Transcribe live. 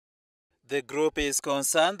The group is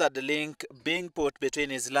concerned that the link being put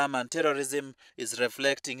between Islam and terrorism is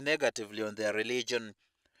reflecting negatively on their religion.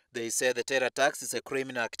 They say the terror attacks is a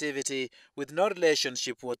criminal activity with no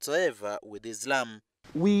relationship whatsoever with Islam.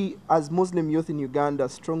 We, as Muslim youth in Uganda,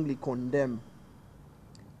 strongly condemn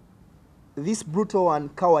this brutal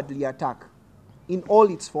and cowardly attack in all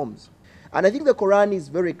its forms. And I think the Quran is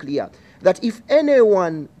very clear that if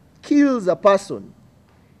anyone kills a person,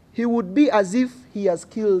 he would be as if he has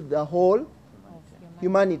killed the whole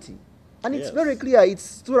humanity. And it's very clear.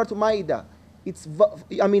 It's Surah Maida. It's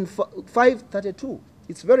 532.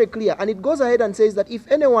 It's very clear. And it goes ahead and says that if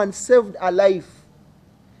anyone saved a life,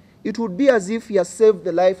 it would be as if he has saved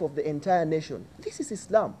the life of the entire nation. This is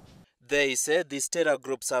Islam. They say these terror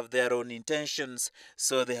groups have their own intentions,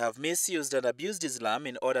 so they have misused and abused Islam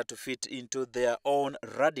in order to fit into their own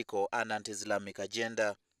radical and anti-Islamic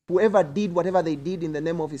agenda. Whoever did whatever they did in the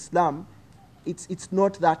name of Islam, it's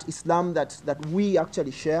not that Islam that we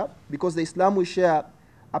actually share, because the Islam we share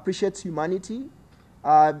appreciates humanity.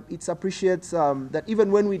 It appreciates that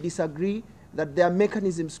even when we disagree, that there are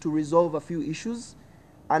mechanisms to resolve a few issues,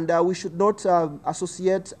 and we should not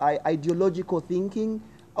associate ideological thinking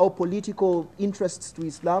or political interests to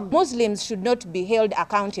Islam. Muslims should not be held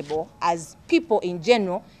accountable as people in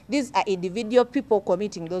general. These are individual people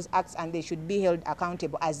committing those acts, and they should be held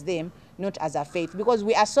accountable as them, not as a faith, because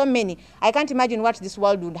we are so many. I can't imagine what this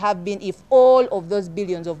world would have been if all of those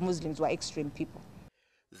billions of Muslims were extreme people.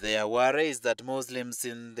 Their worry is that Muslims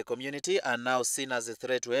in the community are now seen as a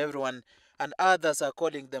threat to everyone, and others are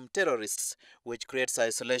calling them terrorists, which creates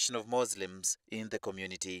isolation of Muslims in the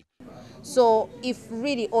community. So if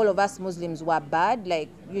really all of us Muslims were bad, like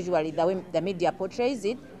usually the way the media portrays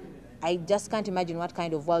it, I just can't imagine what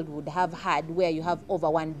kind of world we would have had where you have over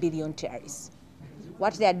 1 billion terrorists.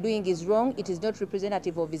 What they are doing is wrong. It is not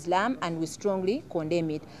representative of Islam, and we strongly condemn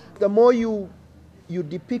it. The more you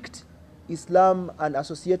depict Islam and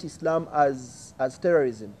associate Islam as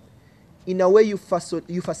terrorism, in a way you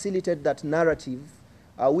facilitate that narrative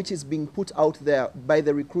which is being put out there by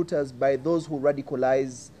the recruiters, by those who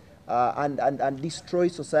radicalize and destroy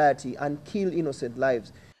society and kill innocent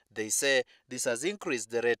lives. They say this has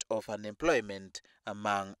increased the rate of unemployment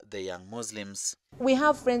among the young Muslims. We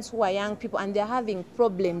have friends who are young people, and they're having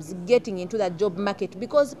problems getting into the job market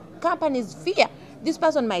because companies fear this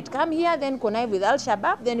person might come here, then connive with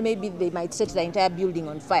Al-Shabaab, then maybe they might set the entire building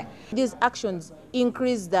on fire. These actions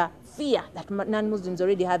increase the fear that non-Muslims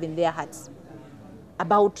already have in their hearts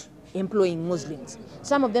about employing Muslims.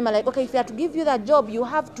 Some of them are like, okay, if you are to give you that job, you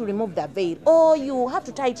have to remove the veil, or you have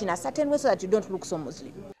to tie it in a certain way so that you don't look so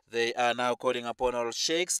Muslim. They are now calling upon all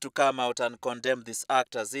sheikhs to come out and condemn this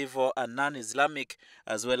act as evil and non-Islamic,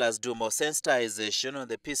 as well as do more sensitization on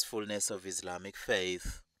the peacefulness of Islamic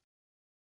faith.